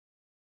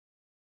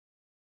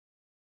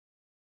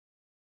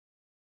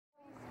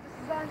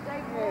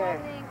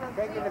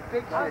taking the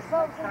pictures. I'm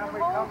folks in the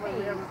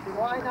movies.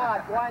 Why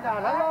not? Why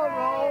not? Hello,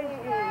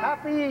 Rose.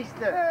 Happy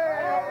Easter.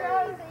 Hey,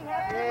 Rosie,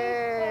 happy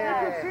Easter. You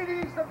can see the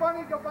Easter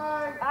Bunny.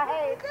 Goodbye.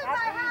 Hey,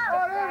 happy Easter.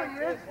 Oh, there he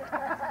is.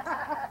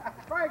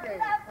 Frankie.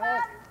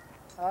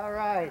 All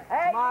right.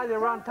 Smile,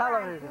 you're on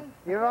television.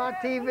 You're on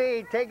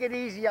TV. Take it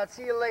easy. I'll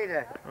see you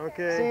later.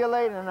 Okay. See you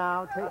later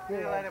now. Take care. See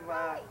you later,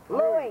 bye.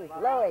 Louie.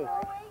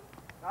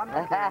 I'm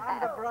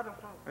the brother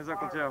from... There's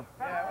Uncle Joe.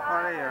 Yeah.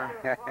 Oh, there you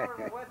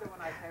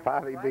are.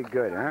 Probably be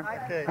good, huh?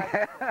 Okay.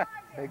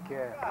 Take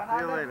care. When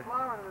See you I later. was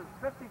born, it was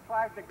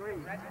 55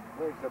 degrees.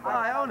 Oh,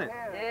 I own it.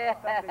 Yeah.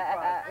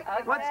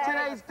 What's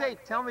today's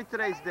date? Tell me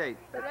today's date.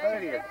 The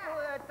 30th.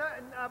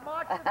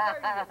 March the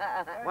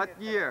 30th. What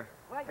year?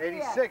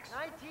 86.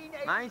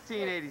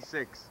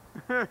 1986.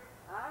 All right.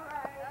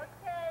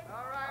 Okay.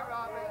 All right,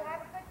 Robin.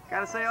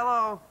 Gotta say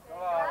hello.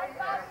 Bye.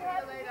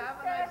 Have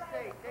a nice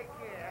day. Take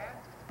care.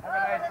 Have a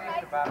nice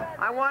Easter, Bob.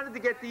 I wanted to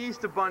get the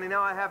Easter Bunny.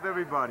 Now I have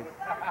everybody.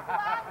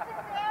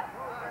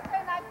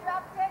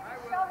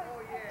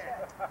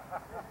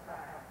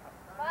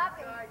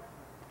 Bobby,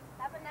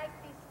 have a nice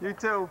Easter. You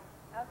too.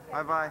 Okay.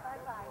 Bye-bye.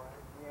 Bye-bye.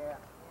 Yeah.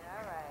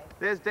 All right.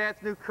 There's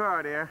Dad's new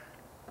car there.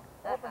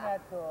 Open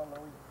that door,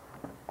 Louis.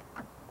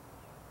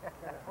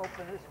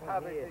 Open this one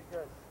Probably here. be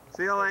good.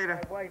 See you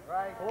later. My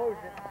wife closed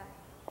it,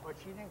 but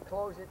she didn't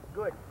close it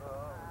good.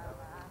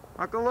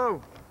 Uncle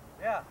Lou,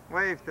 Yeah,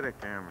 wave to the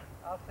camera.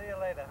 I'll see you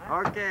later.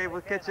 Huh? Okay,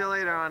 we'll catch you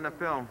later on the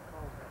film.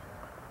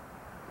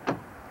 All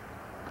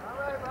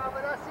right,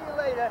 Robert. I'll see you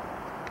later.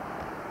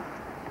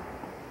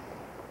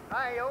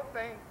 Hi,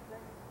 open.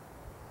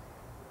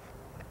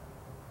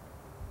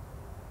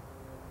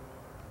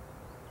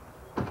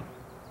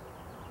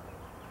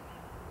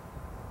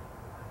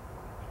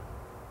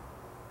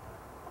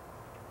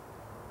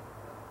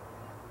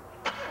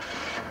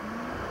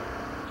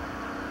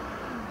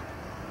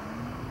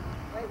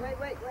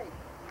 Wait.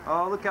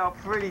 Oh, look how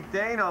pretty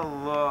Dana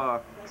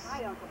looks. Say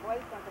hi, Uncle. What do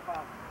you think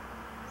about?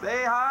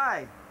 Say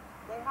hi.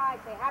 Say hi.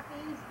 Say Happy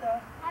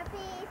Easter. Happy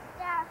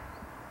Easter.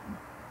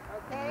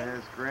 Okay?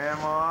 There's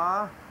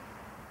Grandma.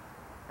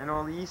 And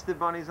all the Easter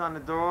bunnies on the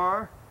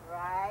door.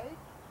 Right.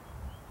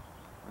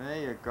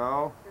 There you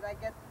go. Should I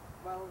get,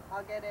 well,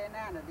 I'll get in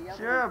Anna. The other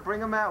Sure, bring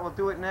them out. We'll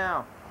do it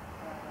now.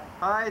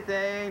 Hi,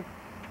 Dane.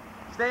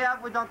 Stay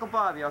out with Uncle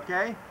Bobby,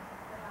 okay?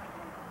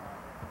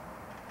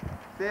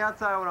 Stay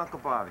outside with Uncle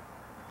Bobby.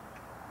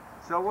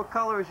 So what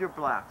color is your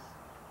blouse?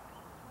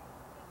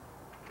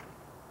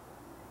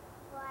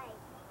 White.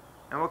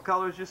 And what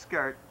color is your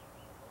skirt?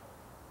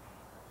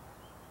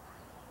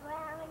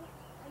 Brown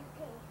and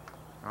pink.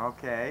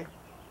 Okay.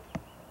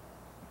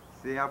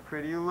 See how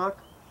pretty you look?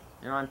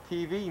 You're on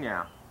TV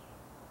now.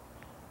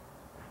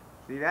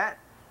 See that?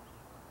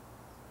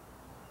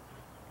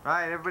 All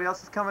right, everybody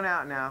else is coming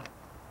out now.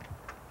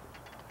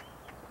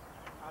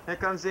 Here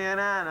comes Aunt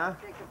Anna.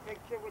 Take a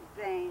picture with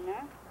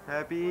Dana.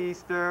 Happy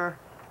Easter.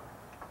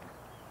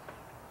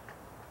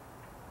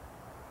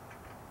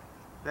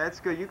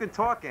 That's good. You can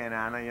talk, Aunt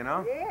Anna, you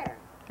know? Yeah.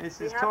 This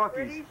See is how talkies.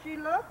 pretty she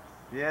looks?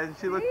 Yeah, does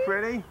she look See?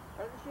 pretty?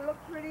 Doesn't she look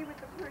pretty with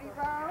the pretty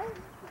bow?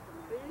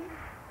 See?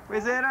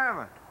 Where's Aunt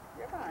Irma?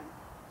 Come on.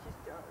 She's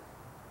just.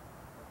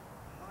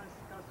 I want to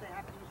go say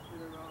Happy Easter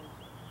to Rose.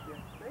 Yeah.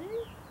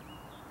 See?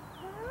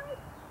 All right.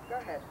 Go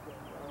ahead.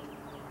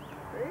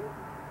 See?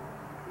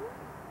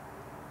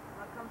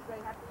 I'll come say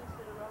Happy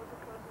Easter to Rose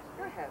across the street.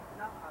 Go ahead.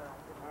 No, all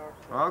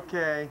right.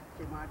 Okay.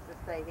 She wants to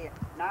stay here.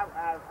 Now,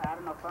 I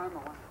don't know if Irma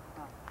wants.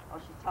 Oh,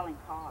 she's telling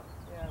Todd.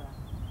 Yeah.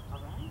 All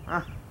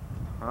right.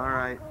 All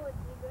right. Go with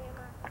you,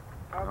 Grandma.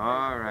 Okay,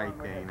 All so right, I'm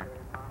with Dana. her,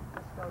 Mom.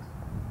 Let's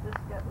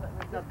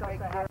go say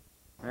happy.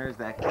 There's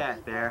that cat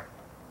there.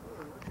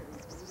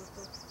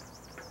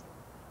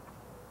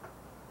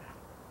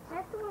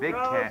 That's the one. Big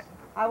Rose, cat.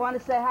 I want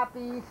to say Happy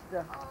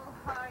Easter. Oh,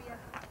 hi.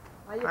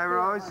 How you Hi, feeling,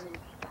 Rose. honey?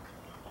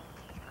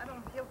 I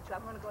don't feel too.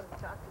 I'm going to go to the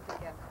doctor's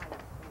again.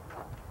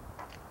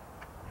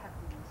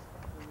 Happy Easter.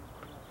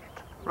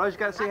 Rose, you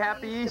gotta say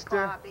Happy Happy Easter,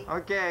 Easter.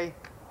 Bobby. Okay.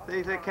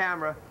 Say to the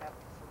camera. That's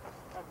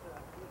right.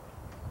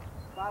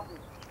 Bobby.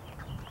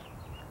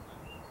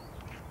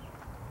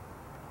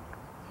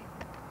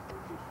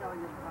 Let me show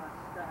you the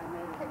pasta I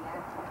made in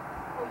Nancy.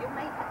 Oh, you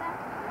made that?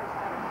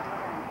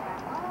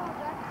 Oh,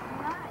 that's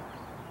nice.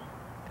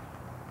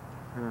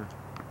 Hmm.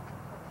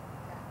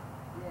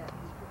 Yeah.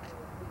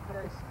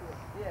 Because,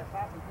 yeah,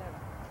 Bobby did it.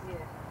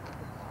 Yeah.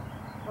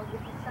 Well, you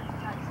did such a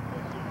nice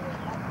picture.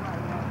 That's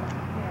right.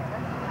 Yeah,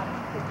 that's a nice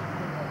picture.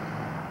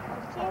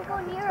 Can't go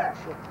near her.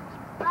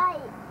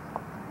 Bite.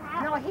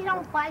 No, he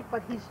don't bite,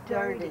 but he's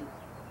dirty.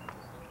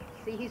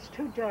 See, he's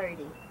too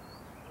dirty.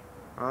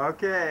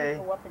 Okay.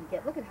 Go up and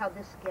get. Look at how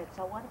this gets.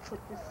 I want to put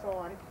this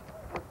on.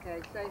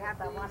 Okay, say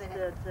Happy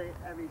Easter to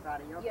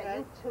everybody. Okay. Yeah,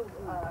 you too.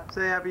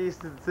 Say Happy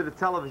Easter to the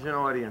television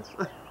audience.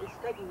 He's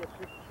taking a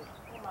picture.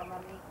 Come on,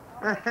 Mommy.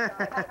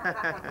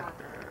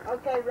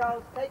 Okay,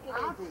 Rose, take it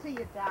I'll easy. see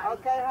you, Daddy.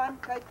 Okay, hon,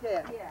 take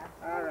care. Yeah.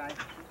 All right.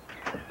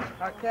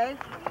 Okay.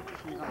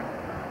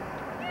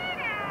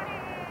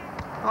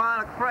 Come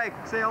on, Craig,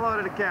 say hello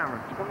to the camera.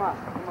 Come on,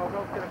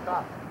 go to the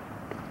car.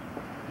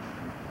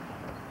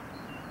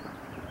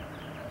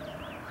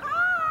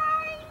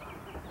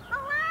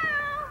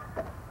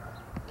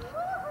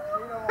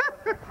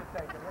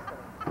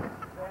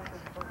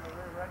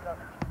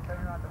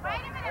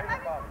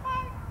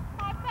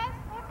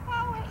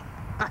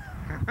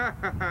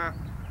 Hey,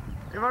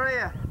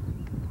 Maria.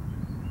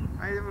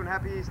 How you doing?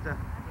 Happy Easter.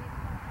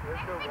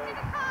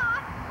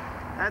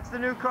 That's the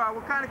new car.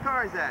 What kind of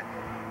car is that?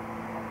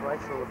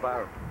 Chrysler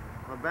LeBaron.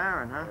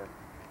 LeBaron, huh? Yeah.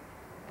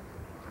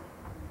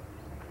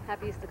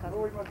 Happy Easter, cousin.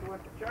 Oh, we must have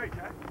went to church,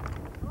 huh?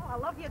 Oh, I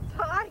love your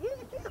tie.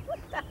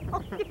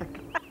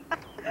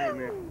 Hey,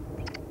 man.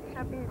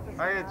 Happy Easter.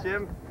 Hiya,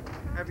 Jim.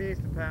 Happy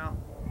Easter, pal.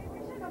 We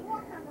should have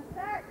walked on the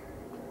set.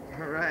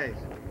 All right.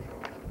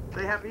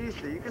 Say Happy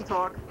Easter. You can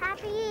talk.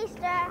 Happy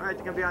Easter. All right,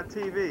 you're going to be on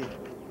TV.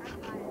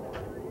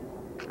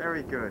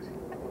 Very good.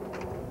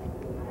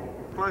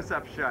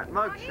 Close-up shot.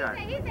 Mug shot.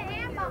 He's an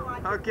ammo.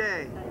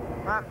 Okay.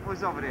 What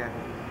was over there?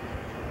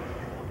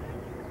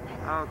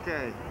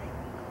 Okay.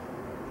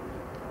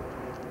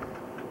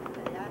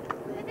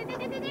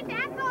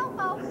 That's all,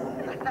 folks.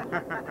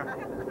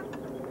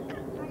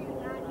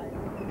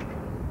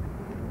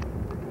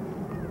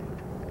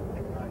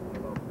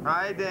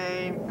 Hi,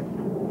 Dane.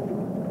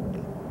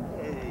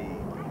 Hey.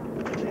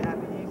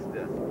 Happy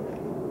Easter.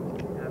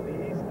 Happy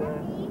Easter.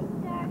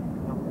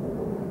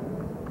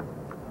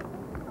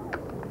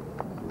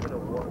 We're gonna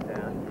walk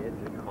down here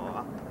to the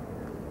car.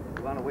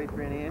 You wanna wait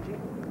for Aunt Angie?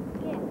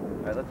 Yeah.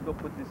 All right, let's go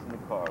put this in the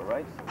car, all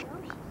right?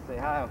 Say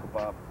hi, Uncle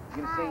Bob. You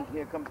gonna Hi. say,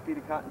 here comes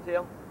Peter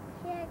Cottontail?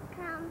 Here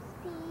comes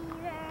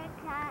Peter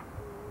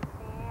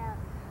Cottontail,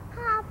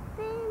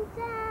 hopping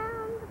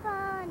down the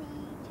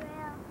bunny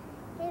trail.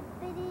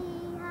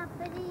 Hippity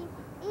hoppity,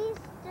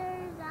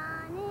 Easter's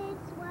on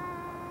its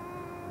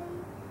way,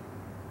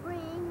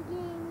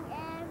 bringing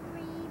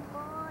every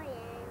boy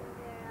and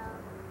girl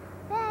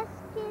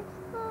baskets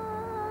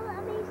full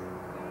of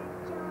Easter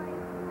joy.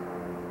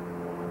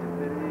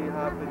 Hippity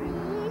hoppity.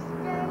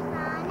 Easter's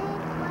on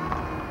its way.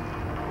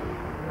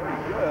 Very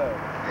good.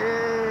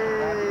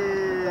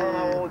 Hey! Tell them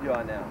how old you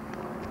are now.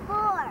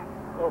 4.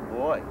 Oh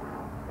boy,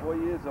 4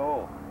 years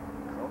old.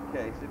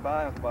 Okay, say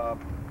bye, Uncle Bob.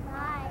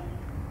 Bye.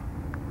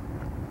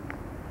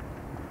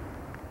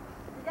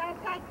 You gotta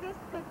take this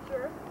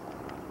picture.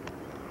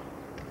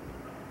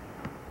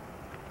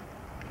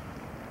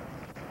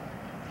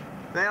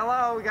 Say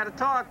hello, we gotta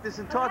talk. This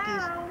is Talkies.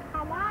 Hello,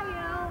 how are you?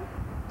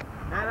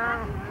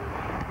 Hello.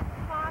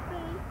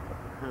 Poppy.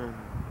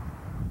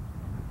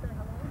 Say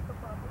hello to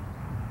Poppy.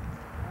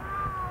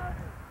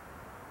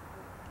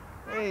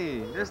 Hey,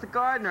 there's the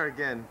gardener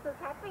again. So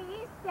happy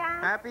Easter.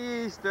 Happy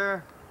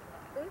Easter.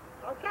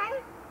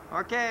 Okay?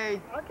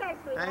 Okay. Okay,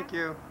 sweetheart. Thank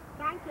you.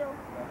 Thank you.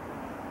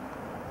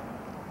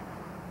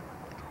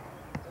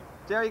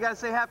 Jerry, you gotta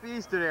say Happy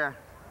Easter there.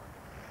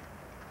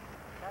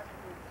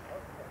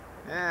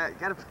 Yeah, you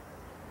gotta.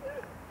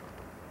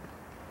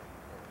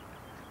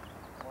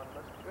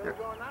 Really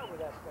going on with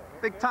that thing.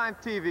 Big time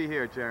TV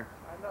here, Jerry. I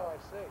know, I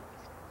see.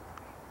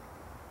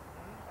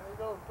 Any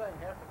little thing,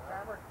 half the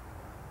camera?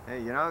 Hey,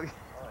 you know,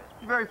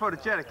 you're very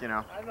photogenic, you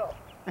know. I know.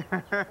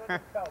 Couldn't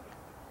tell me.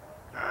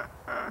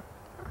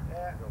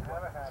 Yeah,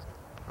 have a happy.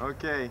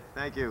 Okay,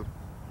 thank you.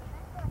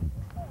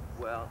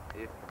 Well,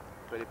 if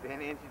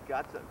Aunt Angie's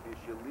got something for you,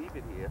 she'll leave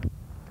it here,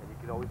 and you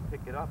can always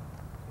pick it up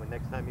when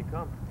next time you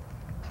come.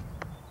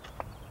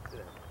 Sit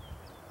down.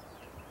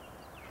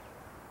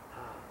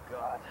 Oh,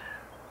 God.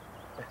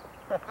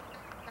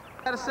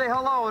 Gotta say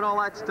hello and all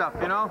that stuff,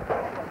 you know?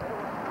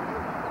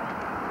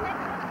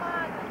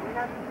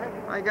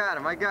 I got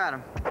him.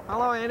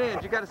 Hello, Aunt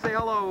Ange. You gotta say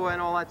hello and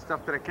all that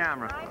stuff to the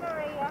camera. Hi,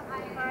 Maria.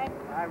 Hi.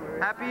 Hi,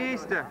 Maria. Happy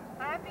Easter.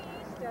 Happy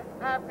Easter.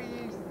 Happy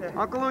Easter.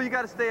 Uncle Lou, you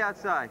gotta stay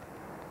outside.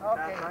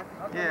 Okay.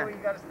 Uncle Yeah. Louie, you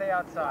gotta stay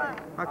outside.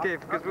 Okay,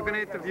 because we're gonna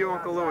interview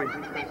Uncle Louie. How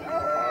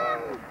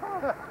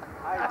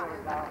you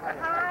doing now?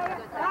 Hi.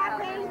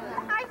 Happy.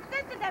 I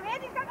said to them,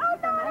 Andy's like, oh,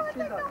 no, I want to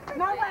say something.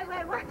 No,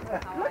 wait.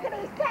 Look at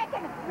he's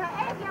taking it. Now,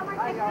 Andy, I want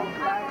to say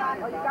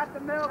something. Oh, you got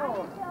the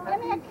middle. Give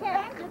me a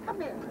kiss.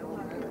 Come here.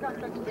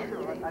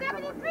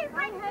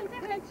 73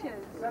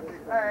 pictures.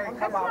 Hey,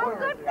 come on. No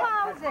good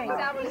posing.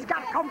 He's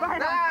got to come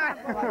right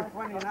up.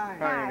 29. Hi,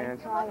 Aunt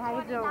Ange. How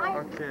you doing?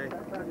 Okay.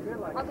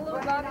 Uncle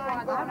Lou's on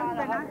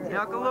Hey,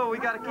 Uncle Lou, we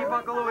gotta keep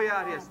Uncle Louie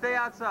out here. Stay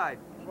outside.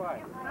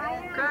 What?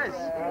 Guys.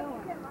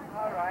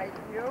 All right,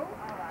 you?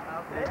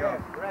 There you go.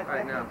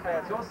 Right now.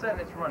 It's all set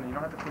and it's running. You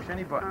don't have to push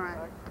any buttons.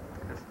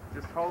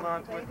 Just hold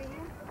on to it.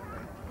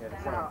 Yeah,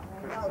 it's on.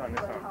 It's on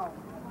this arm.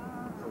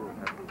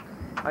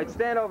 All right,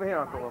 stand over here,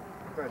 Uncle Lou.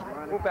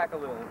 Move back a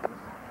little.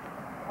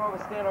 Come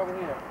over, stand over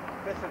here.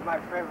 This is my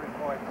favorite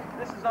boy.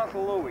 This is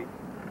Uncle Louie.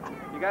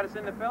 You got us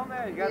in the film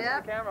there? You got us in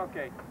the camera?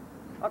 Okay.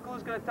 Uncle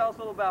Lou's going to tell us a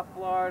little about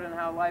Florida and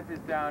how life is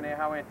down there,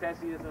 how Aunt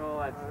Tessie is and all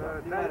that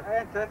stuff.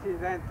 Aunt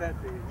Tessie's Aunt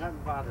Tessie.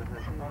 Nothing bothers her.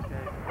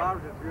 Okay.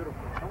 Flowers are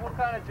beautiful. And what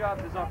kind of job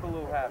does Uncle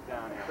Lou have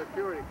down here?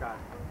 Security guard.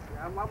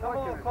 I'm Come a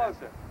little working.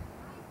 closer.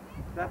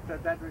 That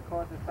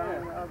records the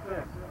sound out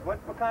there.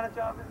 What kind of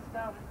job is this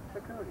now?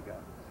 Security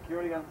guard.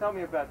 Security guard. Tell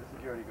me about the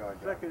security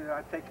guard job. Second,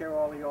 I take care of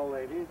all the old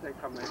ladies. They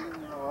come in,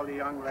 all the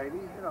young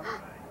ladies,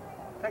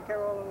 Take care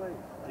of all the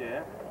ladies.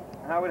 Yeah.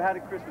 How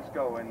did Christmas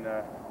go in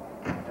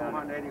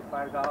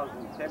 $285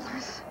 in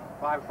tips,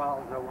 5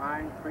 bottles of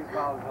wine, 3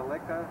 bottles of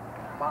liquor, a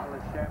bottle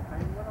of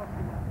champagne. What else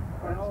you want?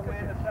 For an old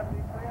man of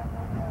 73,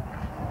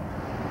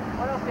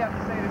 What else do you have to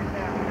say to the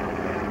camera?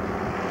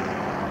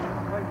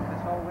 Wait,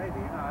 this old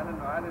lady, you know, I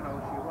don't know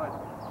who she was.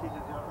 She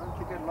said, don't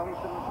you get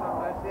lonesome or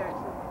something? I said, yeah.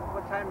 She said,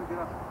 what time you get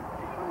up?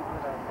 She comes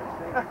with us. I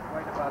say,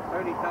 wait about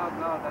 $30,000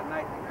 that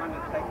night. She wanted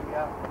to take me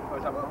out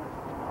because I'm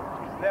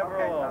lonesome. Never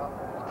Okay, alone.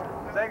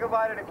 Say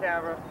goodbye to the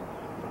camera.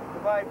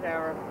 Goodbye,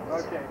 camera.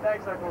 Okay.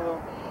 Thanks, Uncle Lou.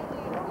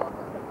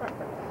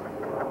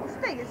 This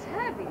thing is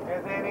heavy.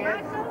 Yes, Annie.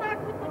 Good luck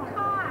with the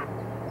car.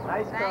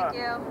 Nice car. Thank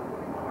you.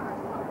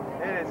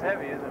 It is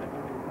heavy, isn't it?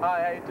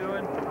 Hi, how you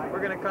doing?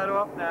 We're going to cut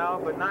off now,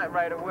 but not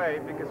right away,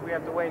 because we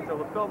have to wait until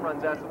the film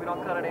runs out so we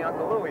don't cut any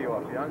Uncle Louie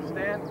off. You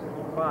understand?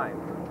 Fine.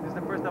 This is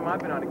the first time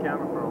I've been on the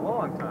camera for a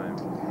long time,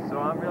 so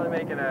I'm really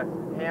making a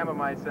ham of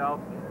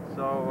myself.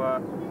 So,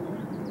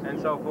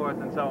 and so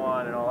forth and so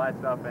on and all that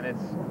stuff. And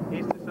it's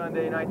Easter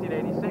Sunday,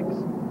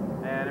 1986,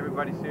 and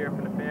everybody's here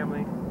from the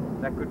family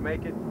that could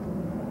make it,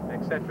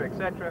 etc.,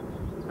 etc.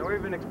 And we're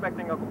even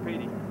expecting Uncle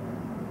Petey.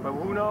 But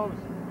who knows?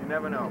 You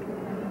never know.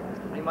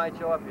 He might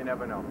show up, you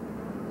never know.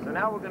 So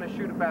now we're going to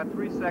shoot about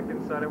 3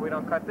 seconds so that we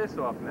don't cut this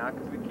off now,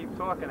 because we keep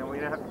talking and we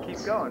have to keep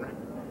going.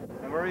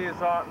 And Maria's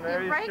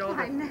shoulder.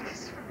 My neck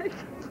is breaking.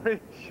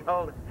 Maria's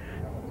shoulder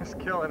is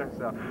killing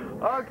herself.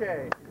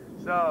 Okay,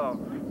 so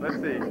let's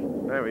see.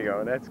 There we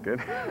go. That's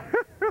good.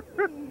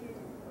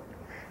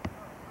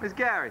 Miss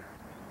Gary,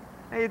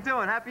 how you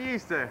doing? Happy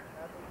Easter.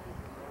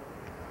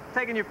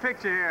 Taking your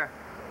picture here.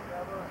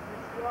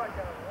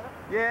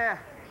 Yeah.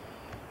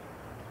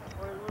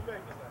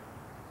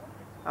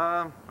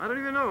 I don't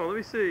even know. Let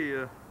me see.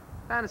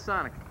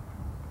 Panasonic.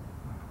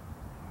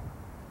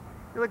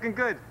 You're looking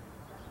good.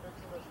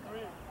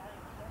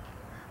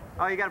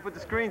 Oh, you got to put the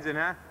screens in,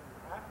 huh?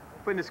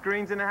 Putting the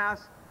screens in the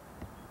house?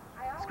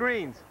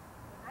 Screens.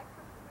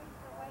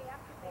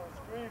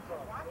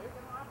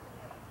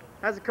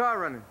 How's the car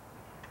running?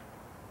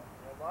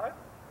 What?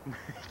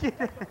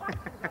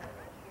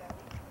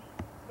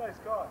 Nice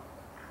car.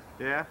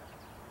 Yeah?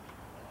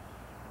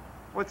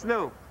 What's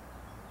new?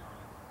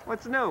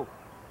 What's new?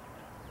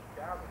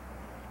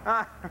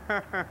 Ah.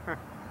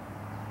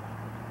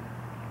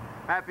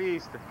 Happy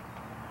Easter.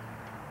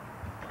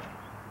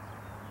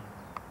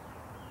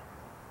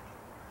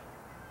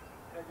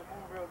 Take a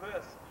movie of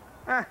this.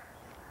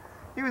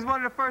 He was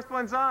one of the first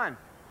ones on.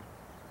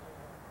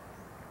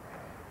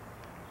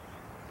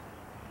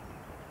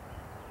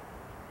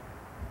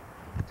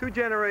 Two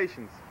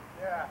generations.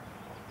 Yeah.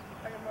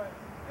 Get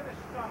his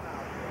son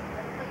out.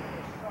 Get his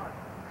son.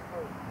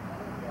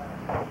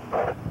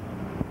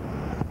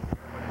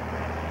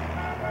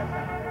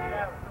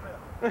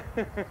 Come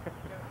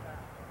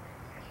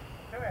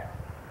here.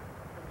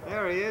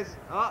 There he is.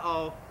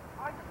 Uh-oh.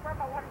 I just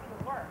remember wanting you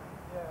to work.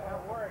 Yeah,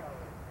 I'm worried.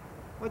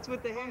 What's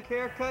with the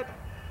haircut?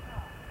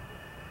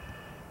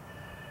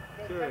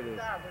 Sure it is.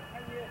 10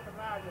 years from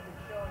now, you'll be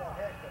showing a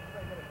haircut.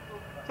 You're gonna get a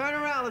fruit. Turn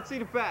around, let's see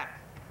the back.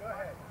 Go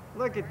ahead.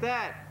 Look at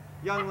that,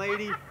 young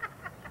lady.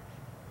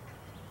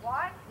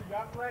 What?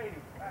 Young lady.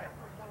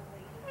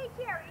 Hey,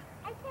 Jerry,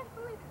 I can't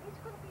believe it. He's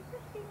going to be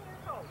 15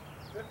 years old.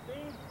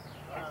 15?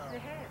 Yes, the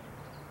head.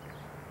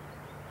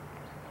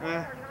 He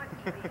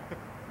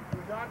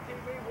was on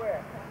TV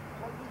where?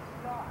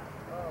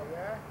 Oh,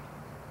 yeah?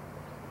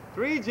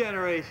 3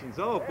 generations,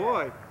 oh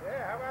boy.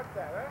 Yeah, how about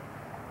that, huh?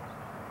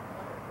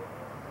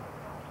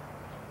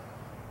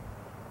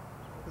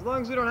 As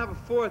long as we don't have a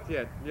 4th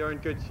yet, you're in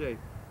good shape.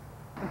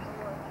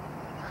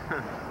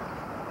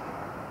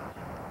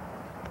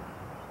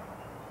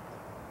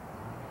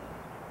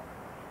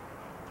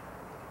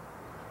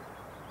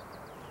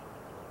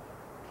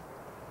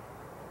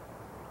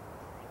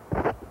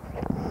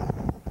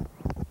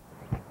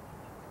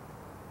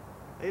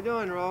 How you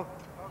doing, Ro?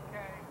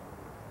 Okay.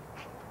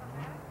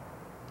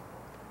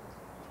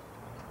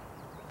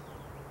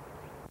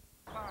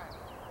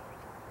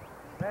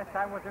 Last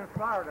time was in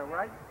Florida,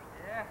 right?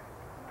 Yeah.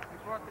 You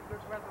brought the good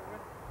weather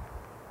with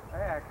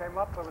Yeah, I came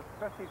up, it was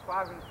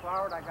 55 in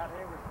Florida. I got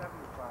here with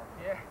 75.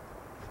 you? Yeah.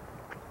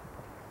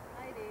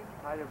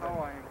 How you How been?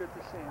 are you? Good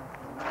to see you.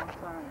 Long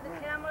time. The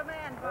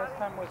cameraman, Last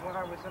time was when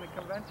I was in a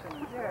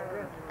convention.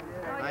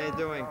 How you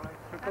doing?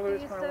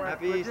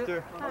 Happy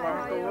Easter. Hi, how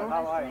are you?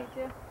 How are Nice to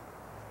meet you.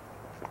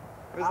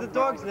 What's the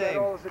dog's name?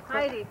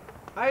 Heidi.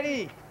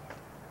 Heidi.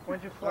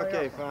 When'd you fly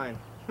Okay, up? fine.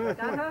 Got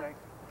her?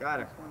 Got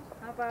her.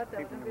 How about that?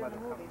 People We're might doing have the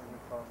come movies. in the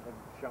phone, been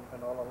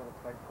jumping all over the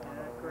place. Going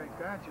Yeah, all over. great.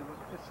 God, you look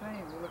the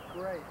same. You look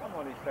great. I'm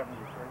only 73. I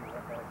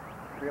got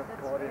real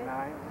That's 49. You The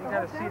gotta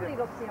whole see family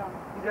the looks young.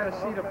 you gotta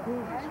see the pool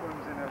he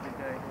swims in every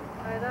day.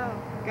 I know.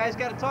 You guys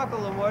got to talk a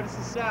little more. This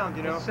is sound,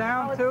 you know. The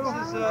sound Oh, too. it's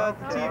This is sound?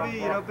 TV,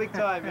 you know, big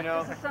time, you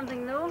know. This is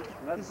something new?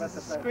 This is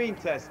a screen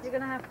test. You're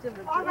going to have to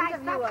All right,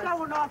 interview stop us.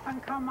 showing off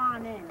and come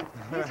on in.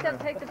 He's going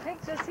to take the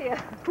pictures here.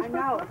 I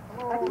know.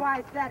 That's why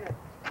I said it.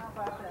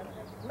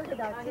 Look at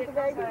that. Now, See here the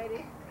comes baby?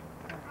 Heidi.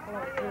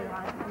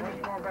 Where's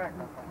going back?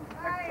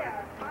 Hiya,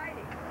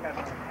 Heidi.